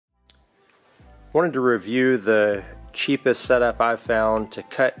Wanted to review the cheapest setup I found to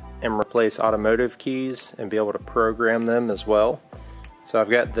cut and replace automotive keys and be able to program them as well. So I've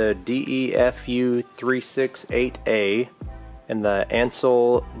got the DEFU 368A and the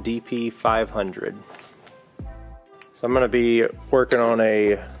Ancel DP500. So I'm going to be working on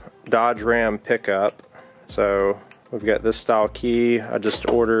a Dodge Ram pickup. So we've got this style key. I just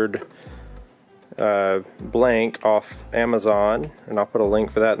ordered blank off Amazon, and I'll put a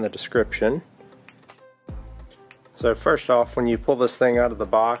link for that in the description. So first off, when you pull this thing out of the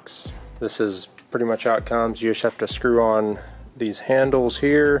box, this is pretty much how it comes. You just have to screw on these handles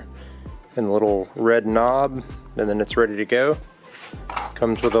here and the little red knob, and then it's ready to go.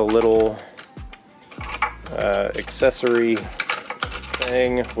 Comes with a little accessory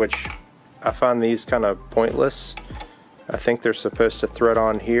thing, which I find these kind of pointless. I think they're supposed to thread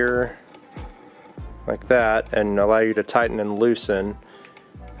on here like that and allow you to tighten and loosen.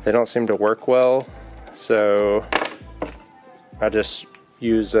 They don't seem to work well, so I just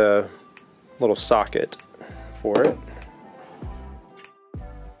use a little socket for it.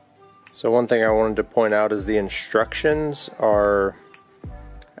 So one thing I wanted to point out is the instructions are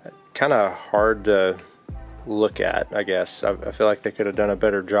kind of hard to look at, I guess. I feel like they could have done a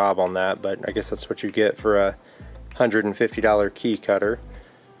better job on that, but I guess that's what you get for a $150 key cutter.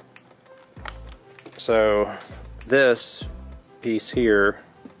 So this piece here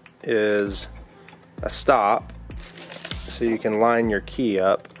is a stop, so you can line your key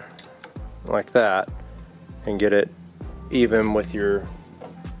up like that and get it even with your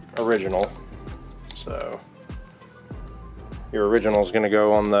original. So your original is going to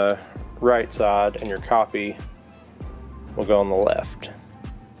go on the right side and your copy will go on the left.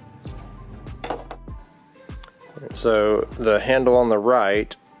 So the handle on the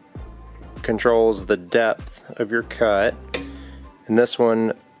right controls the depth of your cut, and this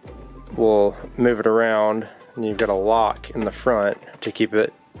one will move it around, and you've got a lock in the front to keep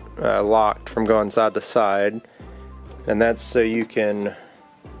it locked from going side to side, and that's so you can, I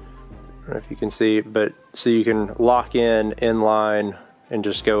don't know if you can see, but so you can lock in line and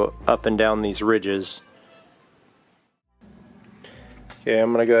just go up and down these ridges. Okay,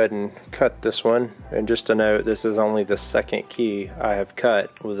 I'm going to go ahead and cut this one, and just to note, this is only the second key I have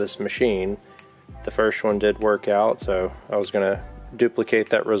cut with this machine. The first one did work out, so I was going to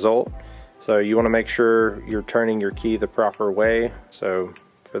duplicate that result. So you want to make sure you're turning your key the proper way. So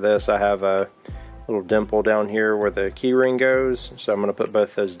for this, I have a little dimple down here where the key ring goes, so I'm going to put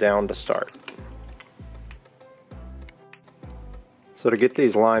both those down to start. So to get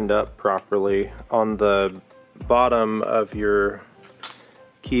these lined up properly, on the bottom of your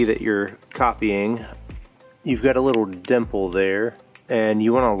key that you're copying, you've got a little dimple there, and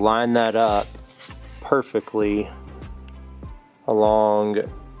you want to line that up perfectly along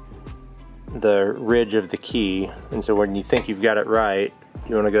the ridge of the key. And so when you think you've got it right,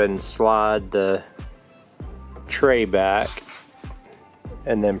 you want to go ahead and slide the tray back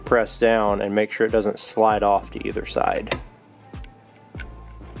and then press down and make sure it doesn't slide off to either side.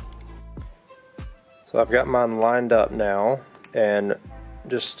 So I've got mine lined up now, and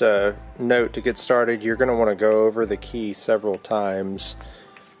just a note to get started, you're going to want to go over the key several times,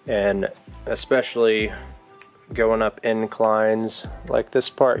 and especially going up inclines like this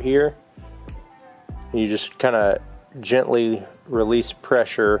part here. You just kind of gently release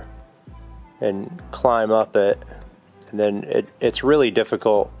pressure and climb up it, and then it's really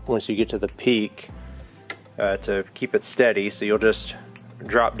difficult once you get to the peak to keep it steady, so you'll just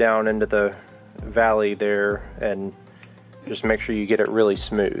drop down into the valley there and just make sure you get it really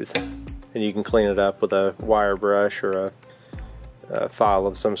smooth, and you can clean it up with a wire brush or a file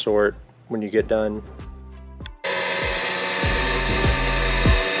of some sort when you get done.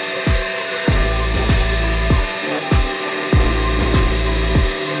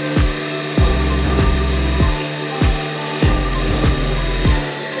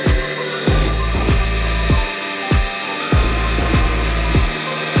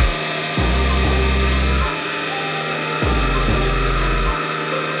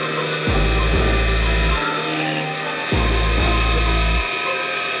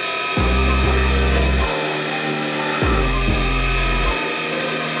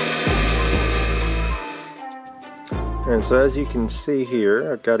 And so as you can see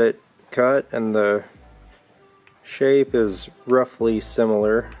here, I've got it cut and the shape is roughly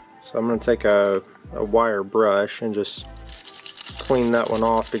similar. So I'm going to take a wire brush and just clean that one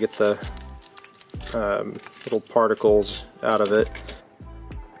off to get the little particles out of it.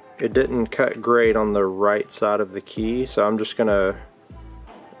 It didn't cut great on the right side of the key, so I'm just going to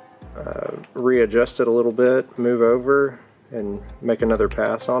readjust it a little bit, move over, and make another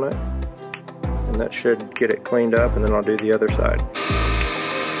pass on it. and that should get it cleaned up, and then I'll do the other side.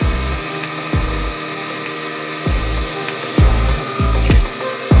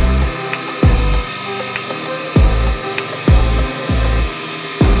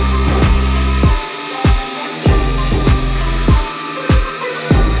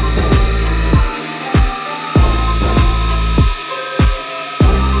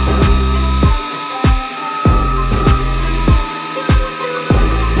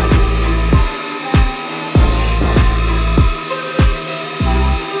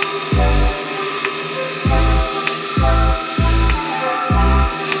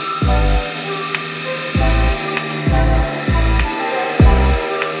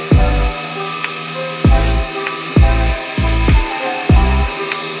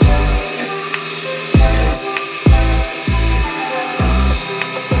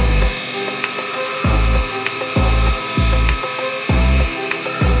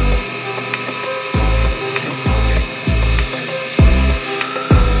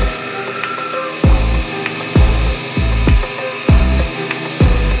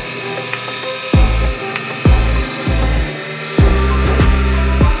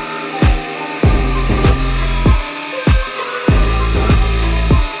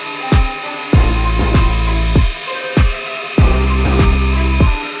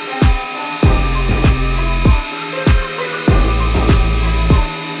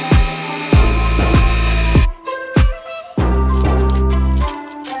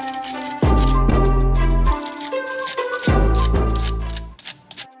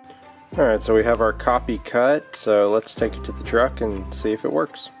 Alright, so we have our copy cut, so let's take it to the truck and see if it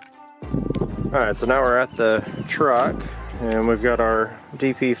works. Alright, so now we're at the truck, and we've got our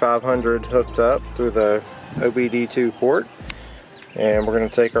DP500 hooked up through the OBD2 port, and we're going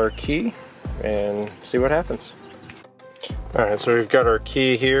to take our key and see what happens. Alright, so we've got our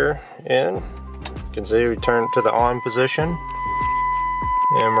key here in. You can see we turn it to the on position,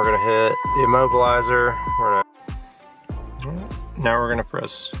 and we're going to hit the immobilizer. Now we're going to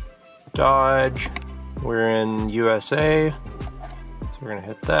press Dodge. We're in USA, so we're going to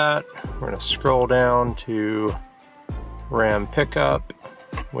hit that. We're going to scroll down to Ram pickup.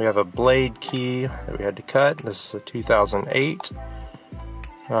 We have a blade key that we had to cut. This is a 2008.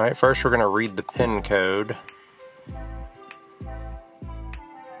 Alright, first we're going to read the pin code.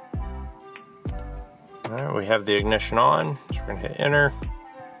 Alright, we have the ignition on, so we're going to hit enter.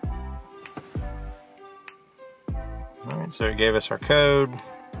 Alright, so it gave us our code.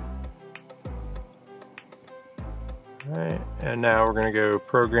 Alright, and now we're going to go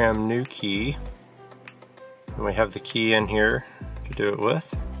program new key. And we have the key in here to do it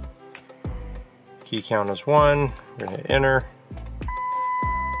with. Key count is 1. We're going to hit enter.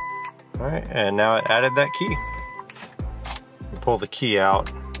 Alright, and now it added that key. We pull the key out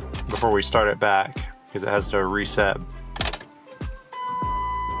before we start it back because it has to reset.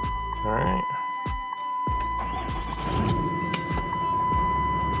 Alright.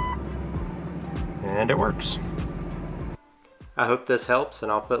 And it works. I hope this helps,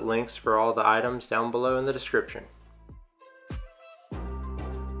 and I'll put links for all the items down below in the description.